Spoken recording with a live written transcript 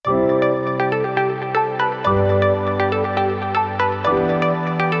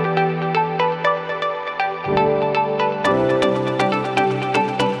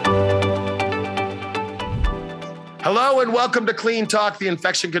Welcome to Clean Talk, the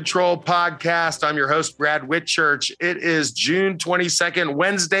Infection Control Podcast. I'm your host, Brad Whitchurch. It is June 22nd,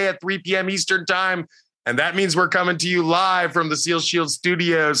 Wednesday at 3 p.m. Eastern Time. And that means we're coming to you live from the Seal Shield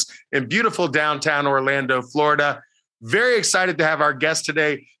Studios in beautiful downtown Orlando, Florida. Very excited to have our guest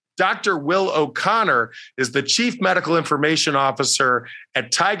today. Dr. Will O'Connor is the Chief Medical Information Officer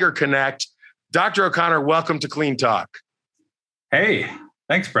at Tiger Connect. Dr. O'Connor, welcome to Clean Talk. Hey,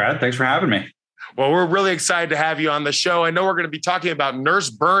 thanks, Brad. Thanks for having me. Well, we're really excited to have you on the show. I know we're going to be talking about nurse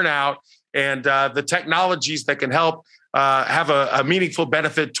burnout and the technologies that can help have a meaningful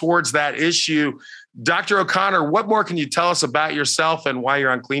benefit towards that issue. Dr. O'Connor, what more can you tell us about yourself and why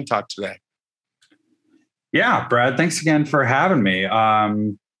you're on Clean Talk today? Yeah, Brad, thanks again for having me.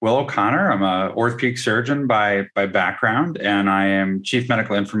 Will O'Connor, I'm an orthopedic surgeon by background, and I am Chief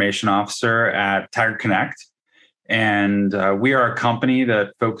Medical Information Officer at Tiger Connect. And we are a company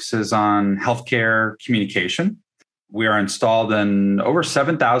that focuses on healthcare communication. We are installed in over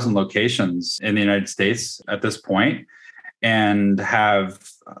 7,000 locations in the United States at this point and have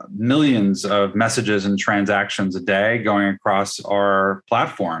millions of messages and transactions a day going across our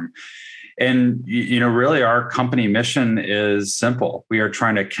platform. And, really our company mission is simple. We are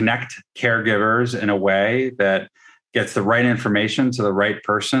trying to connect caregivers in a way that gets the right information to the right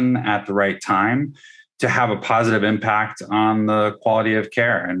person at the right time, to have a positive impact on the quality of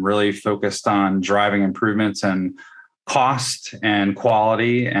care, and really focused on driving improvements in cost and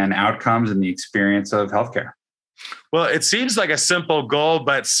quality and outcomes in the experience of healthcare. Well, it seems like a simple goal,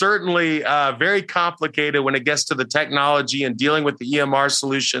 but certainly very complicated when it gets to the technology and dealing with the EMR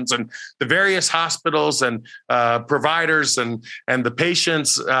solutions and the various hospitals and providers and the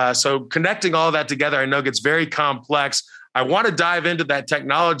patients. So connecting all that together, I know gets very complex. I want to dive into that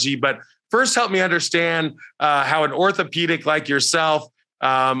technology, but first, help me understand how an orthopedic like yourself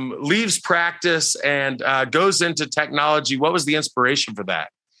leaves practice and goes into technology. What was the inspiration for that?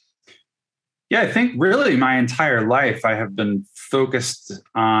 Yeah, I think really my entire life I have been focused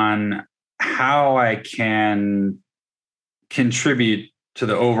on how I can contribute to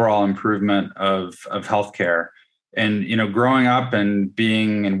the overall improvement of healthcare. And, growing up and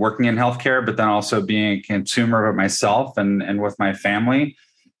being and working in healthcare, but then also being a consumer of it myself and with my family,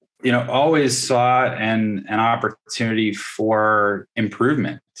 always saw an opportunity for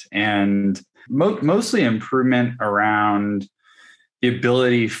improvement, and mostly improvement around the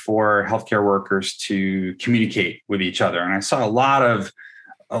ability for healthcare workers to communicate with each other. And I saw a lot of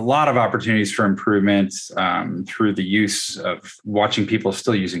opportunities for improvement through the use of watching people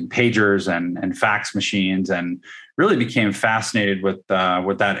still using pagers and fax machines, and really became fascinated with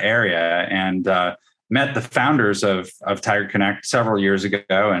that area, and met the founders of Tiger Connect several years ago,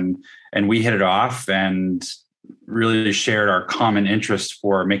 and we hit it off and really shared our common interest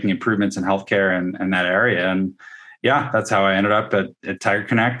for making improvements in healthcare and that area. And yeah, that's how I ended up at Tiger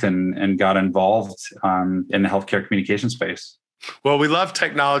Connect and got involved in the healthcare communication space. Well, we love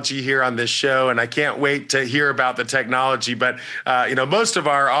technology here on this show, and I can't wait to hear about the technology. But, most of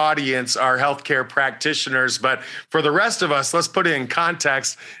our audience are healthcare practitioners. But for the rest of us, let's put it in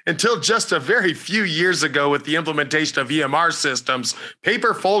context. Until just a very few years ago, with the implementation of EMR systems,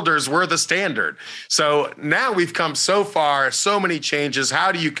 paper folders were the standard. So now we've come so far, so many changes.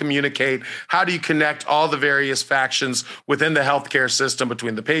 How do you communicate? How do you connect all the various factions within the healthcare system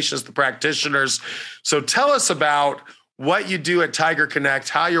between the patients, the practitioners? So tell us about what you do at Tiger Connect,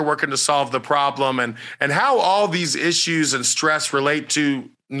 how you're working to solve the problem, and how all these issues and stress relate to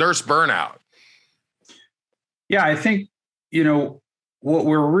nurse burnout. Yeah, I think, what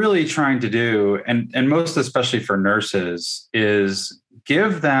we're really trying to do, and most especially for nurses, is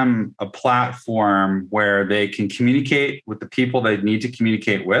give them a platform where they can communicate with the people they need to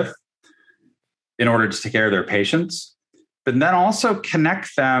communicate with in order to take care of their patients, but then also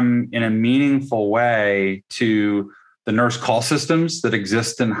connect them in a meaningful way to the nurse call systems that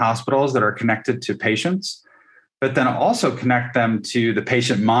exist in hospitals that are connected to patients, but then also connect them to the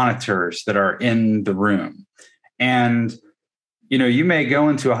patient monitors that are in the room. And, you may go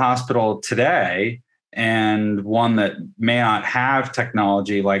into a hospital today, and one that may not have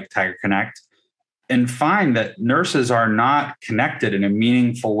technology like Tiger Connect, and find that nurses are not connected in a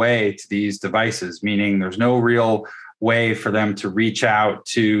meaningful way to these devices, meaning there's no real way for them to reach out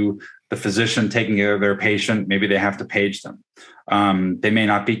to the physician taking care of their patient. Maybe they have to page them. They may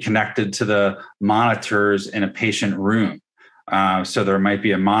not be connected to the monitors in a patient room. So there might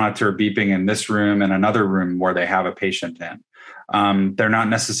be a monitor beeping in this room and another room where they have a patient in. They're not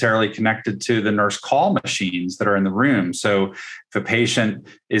necessarily connected to the nurse call machines that are in the room. So if a patient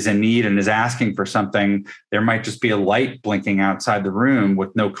is in need and is asking for something, there might just be a light blinking outside the room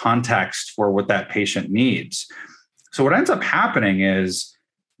with no context for what that patient needs. So what ends up happening is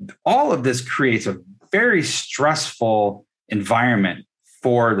all of this creates a very stressful environment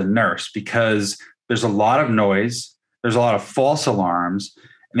for the nurse because there's a lot of noise, there's a lot of false alarms,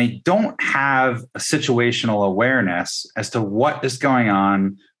 and they don't have a situational awareness as to what is going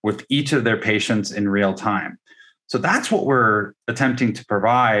on with each of their patients in real time. So that's what we're attempting to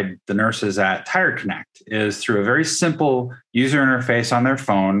provide the nurses at TiredConnect is through a very simple user interface on their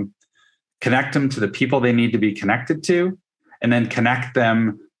phone, connect them to the people they need to be connected to, and then connect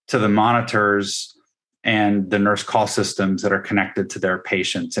them to the monitors and the nurse call systems that are connected to their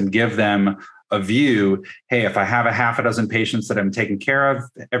patients and give them a view. Hey, if I have a half a dozen patients that I'm taking care of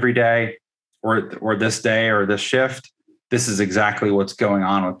every day or this day or this shift, this is exactly what's going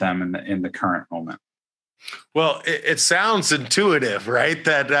on with them in the current moment. Well, it sounds intuitive, right?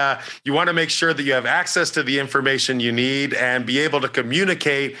 That you want to make sure that you have access to the information you need and be able to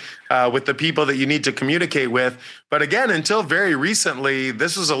communicate with the people that you need to communicate with. But again, until very recently,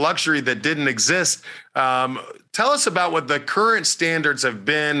 this was a luxury that didn't exist. Tell us about what the current standards have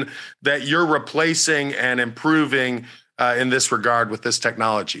been that you're replacing and improving in this regard with this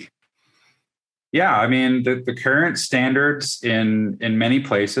technology. Yeah, I mean, the current standards in many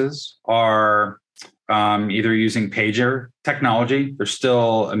places are either using pager technology. There's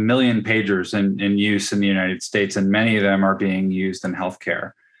still 1 million pagers in use in the United States, and many of them are being used in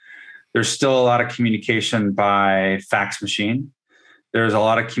healthcare. There's still a lot of communication by fax machine. There's a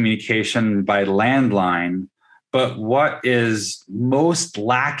lot of communication by landline. But what is most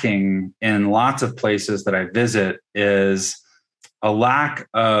lacking in lots of places that I visit is a lack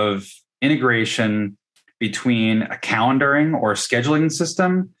of integration between a calendaring or scheduling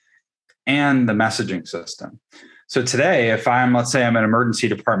system and the messaging system. So today, if let's say I'm an emergency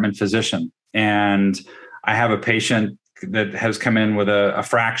department physician and I have a patient that has come in with a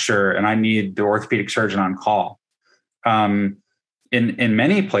fracture and I need the orthopedic surgeon on call. In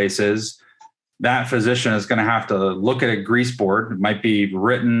many places, that physician is going to have to look at a grease board. It might be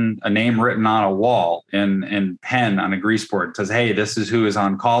a name written on a wall in pen on a grease board. It says, hey, this is who is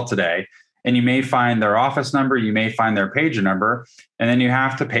on call today. And you may find their office number, you may find their pager number, and then you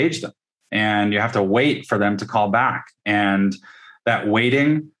have to page them. And you have to wait for them to call back. And that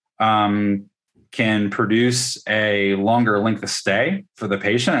waiting can produce a longer length of stay for the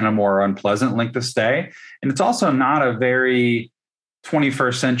patient and a more unpleasant length of stay. And it's also not a very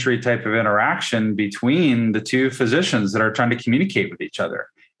 21st century type of interaction between the two physicians that are trying to communicate with each other.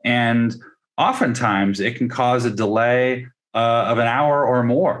 And oftentimes it can cause a delay of an hour or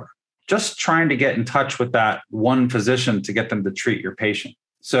more, just trying to get in touch with that one physician to get them to treat your patient.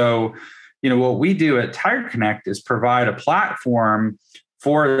 So, what we do at TiredConnect is provide a platform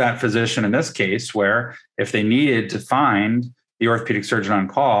for that physician in this case, where if they needed to find the orthopedic surgeon on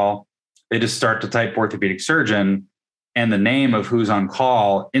call, they just start to type orthopedic surgeon and the name of who's on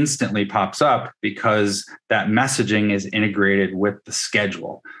call instantly pops up because that messaging is integrated with the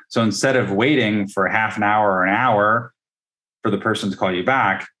schedule. So instead of waiting for half an hour or an hour for the person to call you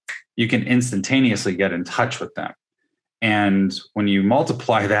back, you can instantaneously get in touch with them. And when you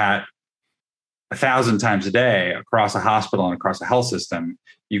multiply that 1,000 times a day across a hospital and across a health system,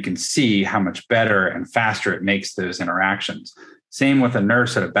 you can see how much better and faster it makes those interactions. Same with a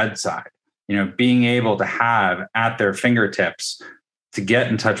nurse at a bedside, being able to have at their fingertips to get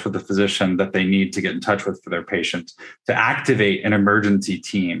in touch with the physician that they need to get in touch with for their patient, to activate an emergency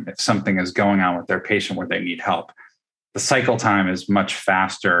team if something is going on with their patient where they need help. The cycle time is much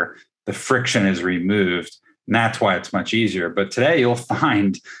faster. The friction is removed. And that's why it's much easier. But today you'll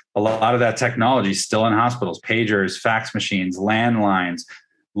find a lot of that technology still in hospitals, pagers, fax machines, landlines,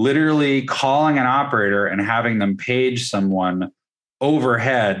 literally calling an operator and having them page someone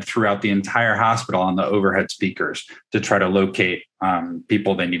overhead throughout the entire hospital on the overhead speakers to try to locate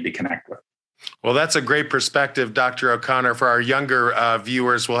people they need to connect with. Well, that's a great perspective, Dr. O'Connor. For our younger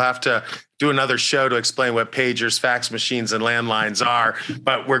viewers, we'll have to do another show to explain what pagers, fax machines, and landlines are.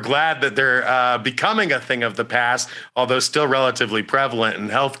 But we're glad that they're becoming a thing of the past, although still relatively prevalent in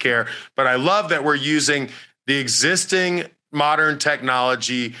healthcare. But I love that we're using the existing modern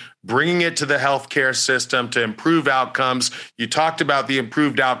technology, bringing it to the healthcare system to improve outcomes. You talked about the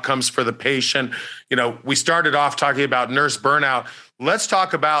improved outcomes for the patient. We started off talking about nurse burnout. Let's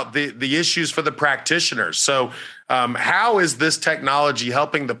talk about the issues for the practitioners. So how is this technology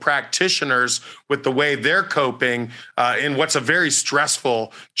helping the practitioners with the way they're coping in what's a very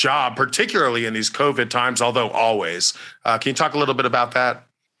stressful job, particularly in these COVID times, although always? Can you talk a little bit about that?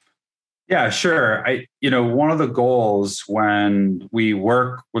 Yeah, sure. One of the goals when we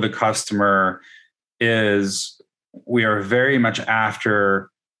work with a customer is we are very much after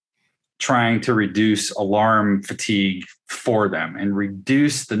trying to reduce alarm fatigue for them and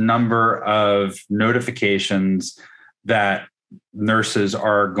reduce the number of notifications that nurses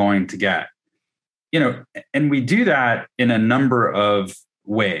are going to get. And we do that in a number of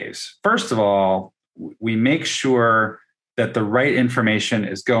ways. First of all, we make sure that the right information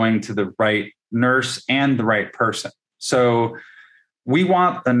is going to the right nurse and the right person. So we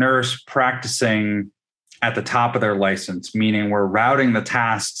want the nurse practicing at the top of their license, meaning we're routing the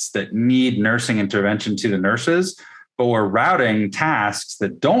tasks that need nursing intervention to the nurses, but we're routing tasks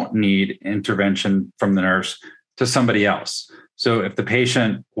that don't need intervention from the nurse to somebody else. So if the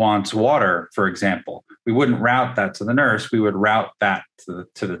patient wants water, for example, we wouldn't route that to the nurse. We would route that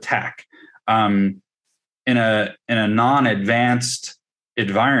to the tech. In a non-advanced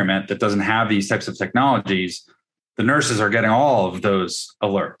environment that doesn't have these types of technologies, the nurses are getting all of those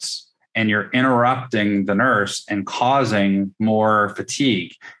alerts, and you're interrupting the nurse and causing more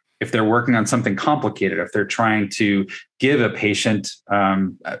fatigue. If they're working on something complicated, if they're trying to give a patient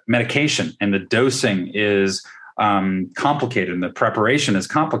medication and the dosing is complicated and the preparation is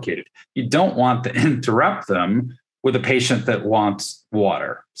complicated, you don't want to interrupt them with a patient that wants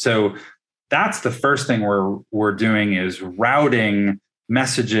water. So that's the first thing we're doing, is routing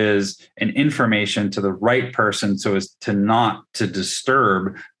messages and information to the right person so as to not to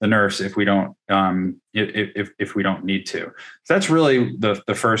disturb the nurse if we don't if we don't need to. So that's really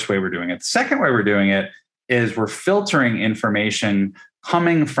the first way we're doing it. The second way we're doing it is we're filtering information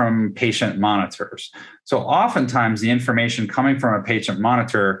coming from patient monitors. So oftentimes the information coming from a patient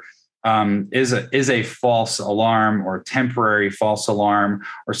monitor is a false alarm or temporary false alarm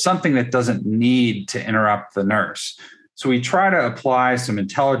or something that doesn't need to interrupt the nurse. So we try to apply some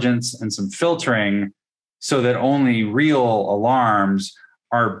intelligence and some filtering so that only real alarms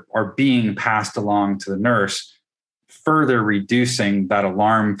are being passed along to the nurse, further reducing that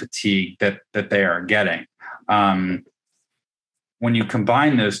alarm fatigue that they are getting. When you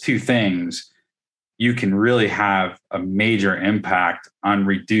combine those two things, you can really have a major impact on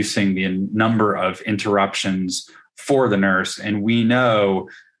reducing the number of interruptions for the nurse. And we know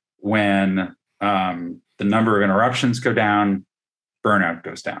when the number of interruptions go down, burnout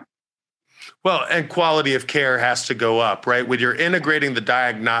goes down. Well, and quality of care has to go up, right? When you're integrating the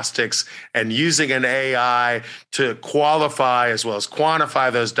diagnostics and using an AI to qualify as well as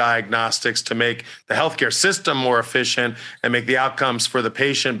quantify those diagnostics to make the healthcare system more efficient and make the outcomes for the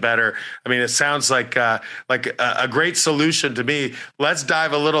patient better. I mean, it sounds like a great solution to me. Let's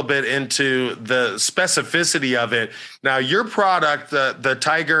dive a little bit into the specificity of it. Now, your product, the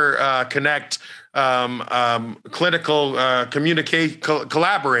Tiger Connect clinical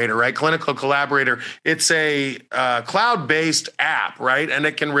collaborator, right? Clinical collaborator. It's a cloud-based app, right? And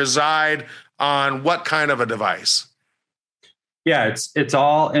it can reside on what kind of a device? Yeah, it's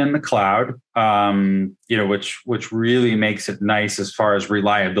all in the cloud, which really makes it nice as far as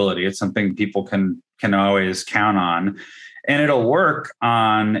reliability. It's something people can always count on. And it'll work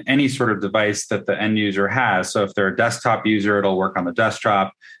on any sort of device that the end user has. So if they're a desktop user, it'll work on the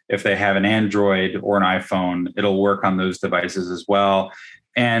desktop. If they have an Android or an iPhone, it'll work on those devices as well.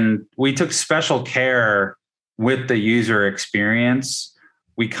 And we took special care with the user experience.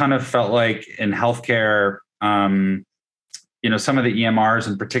 We kind of felt like in healthcare, some of the EMRs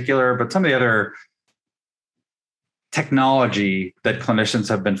in particular, but some of the other technology that clinicians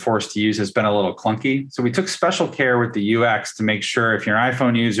have been forced to use has been a little clunky. So we took special care with the UX to make sure if you're an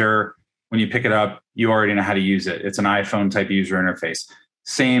iPhone user, when you pick it up, you already know how to use it. It's an iPhone type user interface.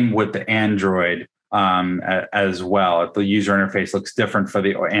 Same with the Android as well. The user interface looks different for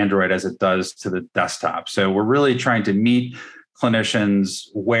the Android as it does to the desktop. So we're really trying to meet clinicians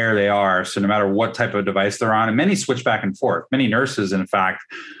where they are. So no matter what type of device they're on, and many switch back and forth. Many nurses, in fact,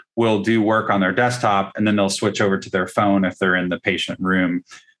 will do work on their desktop and then they'll switch over to their phone if they're in the patient room,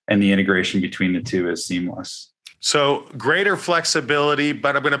 and the integration between the two is seamless. So greater flexibility,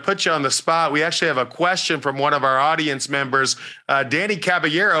 but I'm going to put you on the spot. We actually have a question from one of our audience members. Danny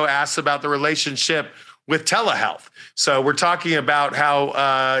Caballero asks about the relationship with telehealth. So we're talking about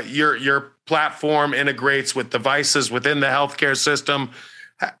how your platform integrates with devices within the healthcare system.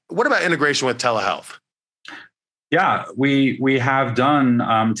 What about integration with telehealth? Yeah, we have done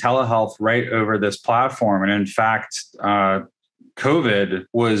telehealth right over this platform. And in fact, COVID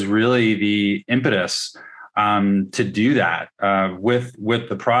was really the impetus to do that with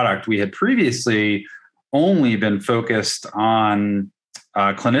the product. We had previously only been focused on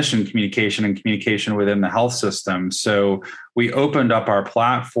clinician communication and communication within the health system. So we opened up our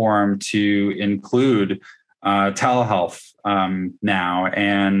platform to include telehealth now,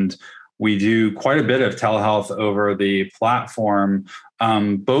 and we do quite a bit of telehealth over the platform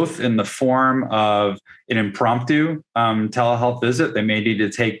both in the form of an impromptu telehealth visit that may need to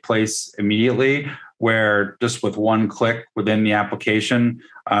take place immediately, where just with one click within the application,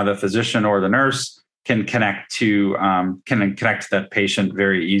 the physician or the nurse can connect to that patient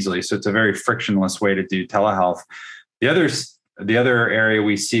very easily. So it's a very frictionless way to do telehealth. The other area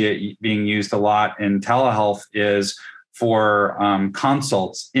we see it being used a lot in telehealth is for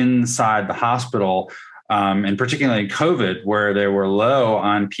consults inside the hospital. And particularly in COVID, where they were low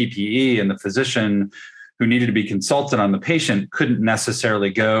on PPE and the physician who needed to be consulted on the patient couldn't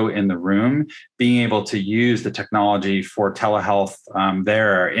necessarily go in the room, being able to use the technology for telehealth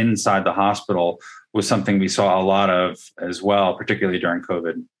there inside the hospital was something we saw a lot of as well, particularly during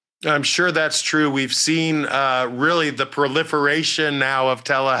COVID. I'm sure that's true. We've seen really the proliferation now of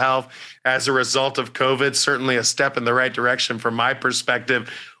telehealth as a result of COVID, certainly a step in the right direction from my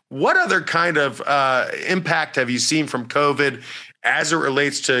perspective. What other kind of impact have you seen from COVID as it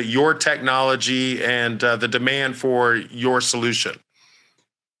relates to your technology and the demand for your solution?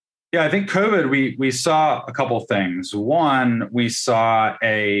 Yeah, I think COVID, we saw a couple of things. One, we saw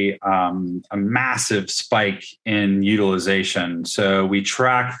a massive spike in utilization. So we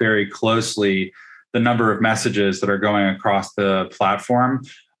track very closely the number of messages that are going across the platform.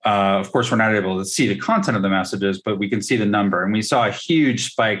 Of course, we're not able to see the content of the messages, but we can see the number. And we saw a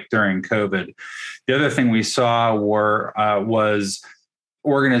huge spike during COVID. The other thing we saw was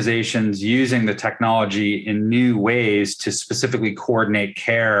organizations using the technology in new ways to specifically coordinate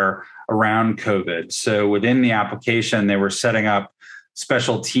care around COVID. So within the application, they were setting up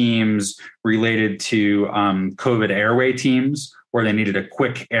special teams related to COVID airway teams, where they needed a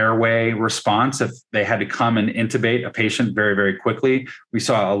quick airway response if they had to come and intubate a patient very, very quickly. We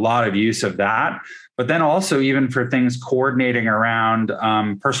saw a lot of use of that. But then also even for things coordinating around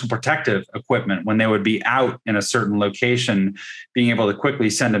personal protective equipment, when they would be out in a certain location, being able to quickly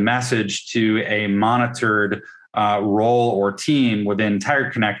send a message to a monitored role or team within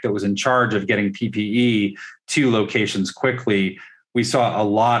TigerConnect that was in charge of getting PPE to locations quickly. We saw a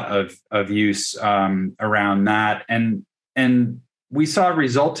lot of use around that. And we saw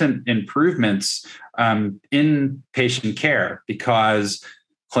resultant improvements in patient care because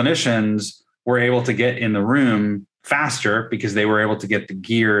clinicians were able to get in the room faster because they were able to get the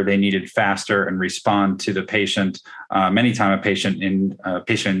gear they needed faster and respond to the patient, many times a patient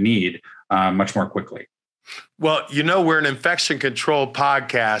in need, much more quickly. Well, we're an infection control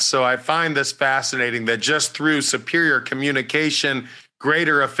podcast, so I find this fascinating that just through superior communication,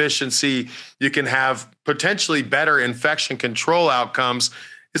 greater efficiency, you can have potentially better infection control outcomes.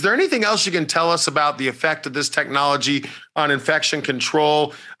 Is there anything else you can tell us about the effect of this technology on infection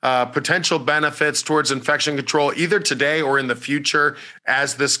control, potential benefits towards infection control, either today or in the future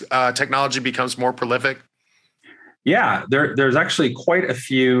as this technology becomes more prolific? Yeah, there's actually quite a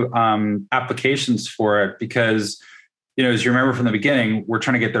few applications for it because, as you remember from the beginning, we're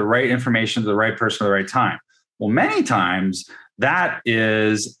trying to get the right information to the right person at the right time. Well, many times that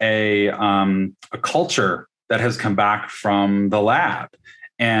is a culture that has come back from the lab.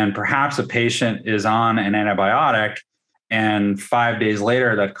 And perhaps a patient is on an antibiotic and 5 days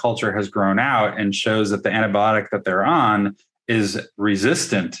later, that culture has grown out and shows that the antibiotic that they're on is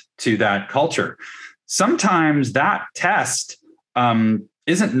resistant to that culture. Sometimes that test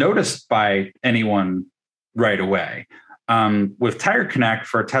isn't noticed by anyone right away. With TigerConnect,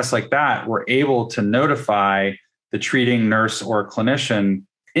 for a test like that, we're able to notify the treating nurse or clinician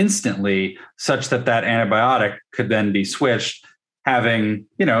instantly, such that antibiotic could then be switched, having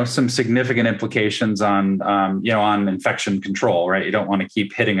some significant implications on on infection control. Right, you don't want to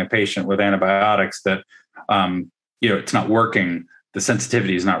keep hitting a patient with antibiotics that it's not working. The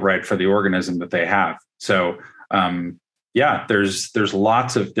sensitivity is not right for the organism that they have. So there's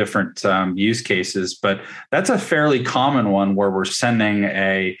lots of different use cases, but that's a fairly common one where we're sending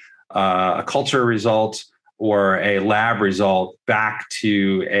a culture result or a lab result back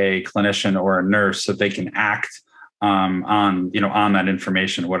to a clinician or a nurse so they can act on that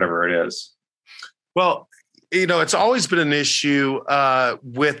information, whatever it is. Well, it's always been an issue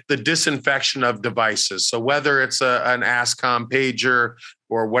with the disinfection of devices. So whether it's an ASCOM pager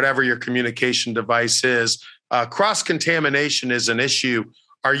or whatever your communication device is, cross-contamination is an issue.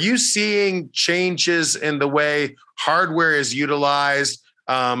 Are you seeing changes in the way hardware is utilized,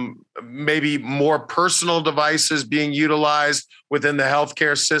 maybe more personal devices being utilized within the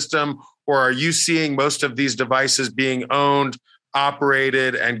healthcare system, or are you seeing most of these devices being owned,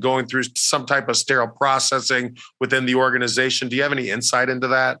 operated, and going through some type of sterile processing within the organization? Do you have any insight into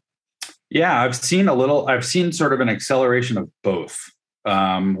that? Yeah, I've seen sort of an acceleration of both,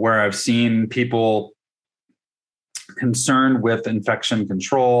 where I've seen people concerned with infection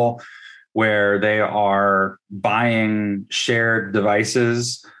control, where they are buying shared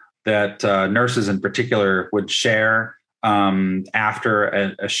devices that nurses in particular would share after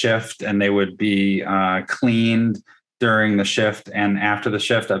a shift, and they would be cleaned during the shift and after the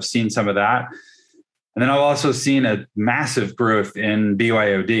shift. I've seen some of that. And then I've also seen a massive growth in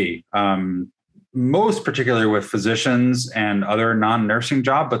BYOD, most particularly with physicians and other non-nursing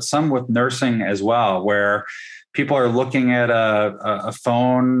jobs, but some with nursing as well, where people are looking at a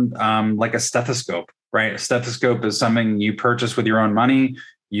phone like a stethoscope, right? A stethoscope is something you purchase with your own money.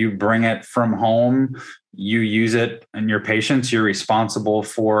 You bring it from home, you use it in your patients. You're responsible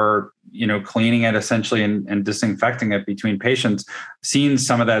for, cleaning it essentially and disinfecting it between patients. Seen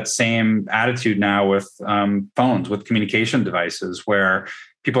some of that same attitude now with phones, with communication devices, where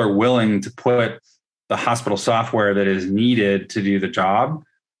people are willing to put the hospital software that is needed to do the job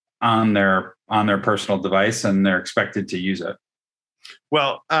on their personal device, and they're expected to use it.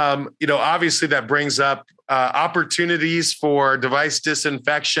 Well, obviously that brings up opportunities for device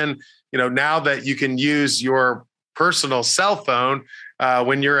disinfection. Now that you can use your personal cell phone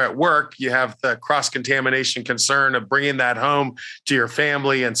when you're at work, you have the cross-contamination concern of bringing that home to your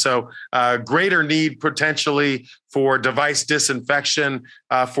family. And so greater need potentially for device disinfection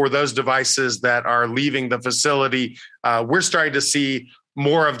for those devices that are leaving the facility. We're starting to see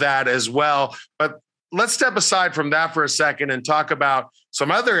more of that as well. But let's step aside from that for a second and talk about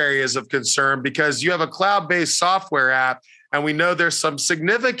some other areas of concern, because you have a cloud-based software app, and we know there's some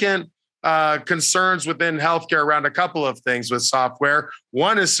significant concerns within healthcare around a couple of things with software.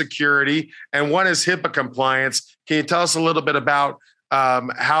 One is security, and one is HIPAA compliance. Can you tell us a little bit about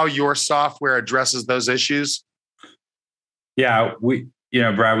how your software addresses those issues? Yeah,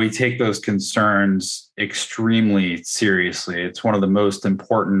 Brad, we take those concerns extremely seriously. It's one of the most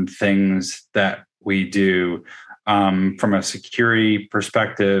important things that we do. From a security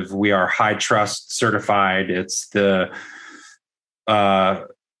perspective, we are HITRUST certified. It's the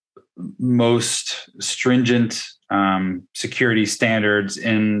most stringent security standards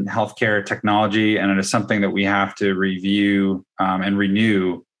in healthcare technology, and it is something that we have to review and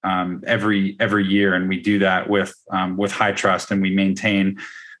renew every year, and we do that with HITRUST, and we maintain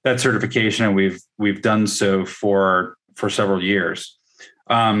that certification, and we've done so for several years.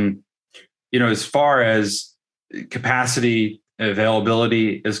 As far as capacity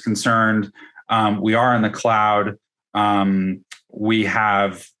availability is concerned, we are in the cloud. We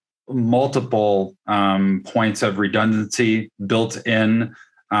have multiple points of redundancy built in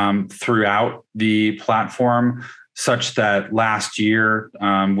throughout the platform, such that last year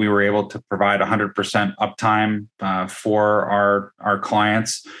we were able to provide 100% uptime for our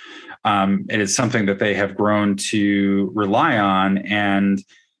clients. It is something that they have grown to rely on. And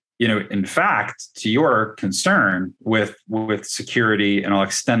in fact, to your concern with security, and I'll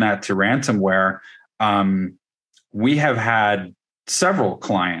extend that to ransomware, we have had several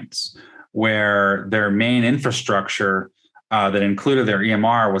clients where their main infrastructure that included their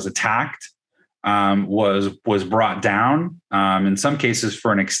EMR was attacked, was brought down, in some cases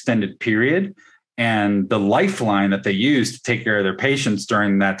for an extended period. And the lifeline that they used to take care of their patients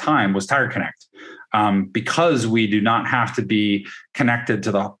during that time was TigerConnect. Because we do not have to be connected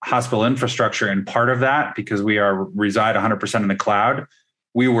to the hospital infrastructure, and part of that, because we reside 100% in the cloud,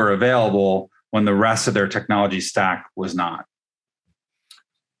 we were available when the rest of their technology stack was not.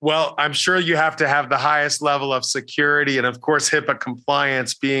 Well, I'm sure you have to have the highest level of security, and of course, HIPAA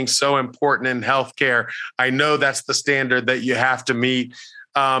compliance being so important in healthcare. I know that's the standard that you have to meet.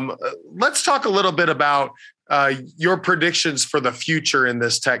 Let's talk a little bit about your predictions for the future in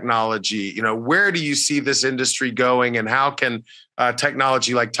this technology. Where do you see this industry going, and how can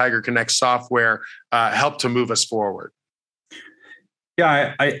technology like TigerConnect software help to move us forward?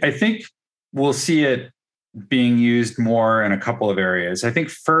 Yeah, I think we'll see it being used more in a couple of areas. I think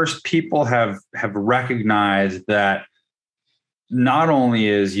first, people have recognized that not only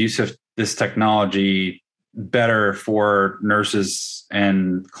is use of this technology better for nurses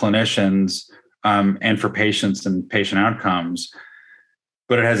and clinicians and for patients and patient outcomes,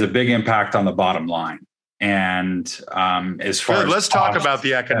 but it has a big impact on the bottom line. And as far as let's talk about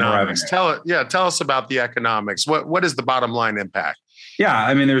the economics. Tell us about the economics. What is the bottom line impact?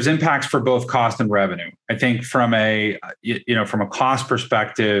 Yeah, there's impacts for both cost and revenue. I think from a cost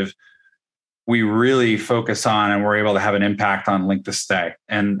perspective, we really focus on, and we're able to have an impact on length of stay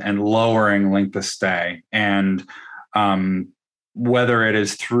and lowering length of stay. And whether it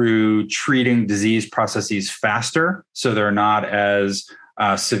is through treating disease processes faster, so they're not as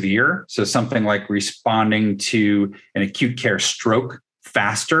severe. So something like responding to an acute care stroke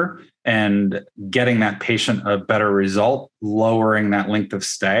faster and getting that patient a better result, lowering that length of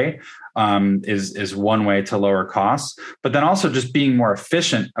stay is one way to lower costs. But then also just being more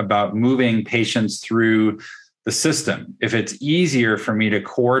efficient about moving patients through the system. If it's easier for me to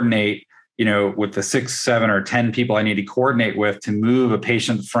coordinate, with the 6, 7, or 10 people I need to coordinate with to move a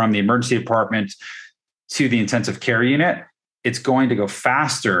patient from the emergency department to the intensive care unit, it's going to go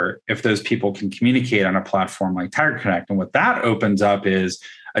faster if those people can communicate on a platform like Tiger Connect. And what that opens up is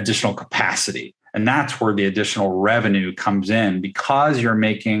additional capacity. And that's where the additional revenue comes in, because you're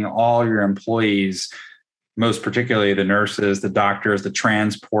making all your employees, most particularly the nurses, the doctors, the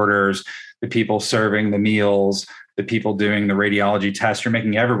transporters, the people serving the meals, the people doing the radiology tests, you're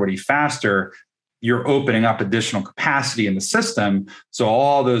making everybody faster. You're opening up additional capacity in the system. So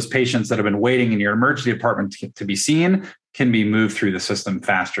all those patients that have been waiting in your emergency department to be seen can be moved through the system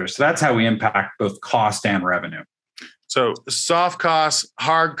faster. So that's how we impact both cost and revenue. So soft costs,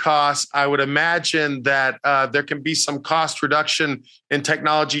 hard costs, I would imagine that there can be some cost reduction in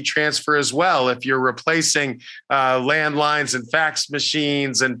technology transfer as well. If you're replacing landlines and fax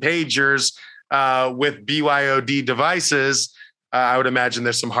machines and pagers with BYOD devices, I would imagine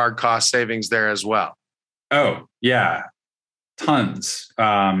there's some hard cost savings there as well. Oh, yeah. Tons.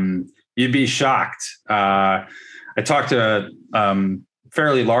 You'd be shocked. I talked to a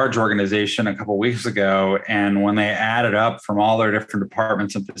fairly large organization a couple of weeks ago, and when they added up from all their different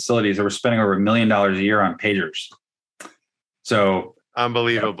departments and facilities, they were spending over $1 million a year on pagers. So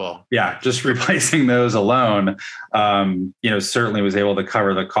unbelievable. Yeah, just replacing those alone, certainly was able to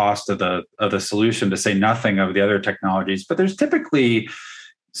cover the cost of the solution, to say nothing of the other technologies. But there's typically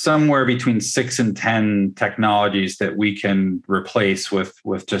somewhere between 6 and 10 technologies that we can replace with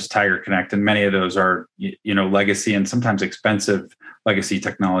just Tiger Connect, and many of those are legacy and sometimes expensive legacy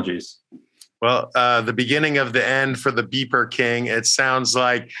technologies. Well, the beginning of the end for the Beeper King, it sounds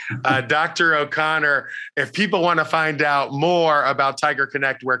like. Dr. O'Connor, if people want to find out more about Tiger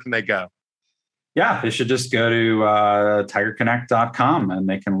Connect, where can they go? Yeah, they should just go to tigerconnect.com and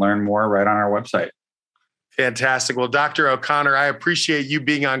they can learn more right on our website. Fantastic. Well, Dr. O'Connor, I appreciate you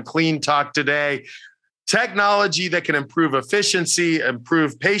being on Clean Talk today. Technology that can improve efficiency,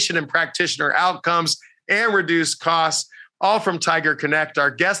 improve patient and practitioner outcomes, and reduce costs, all from Tiger Connect. Our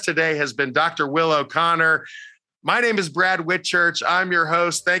guest today has been Dr. Will O'Connor. My name is Brad Whitchurch. I'm your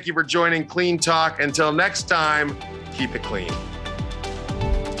host. Thank you for joining Clean Talk. Until next time, keep it clean.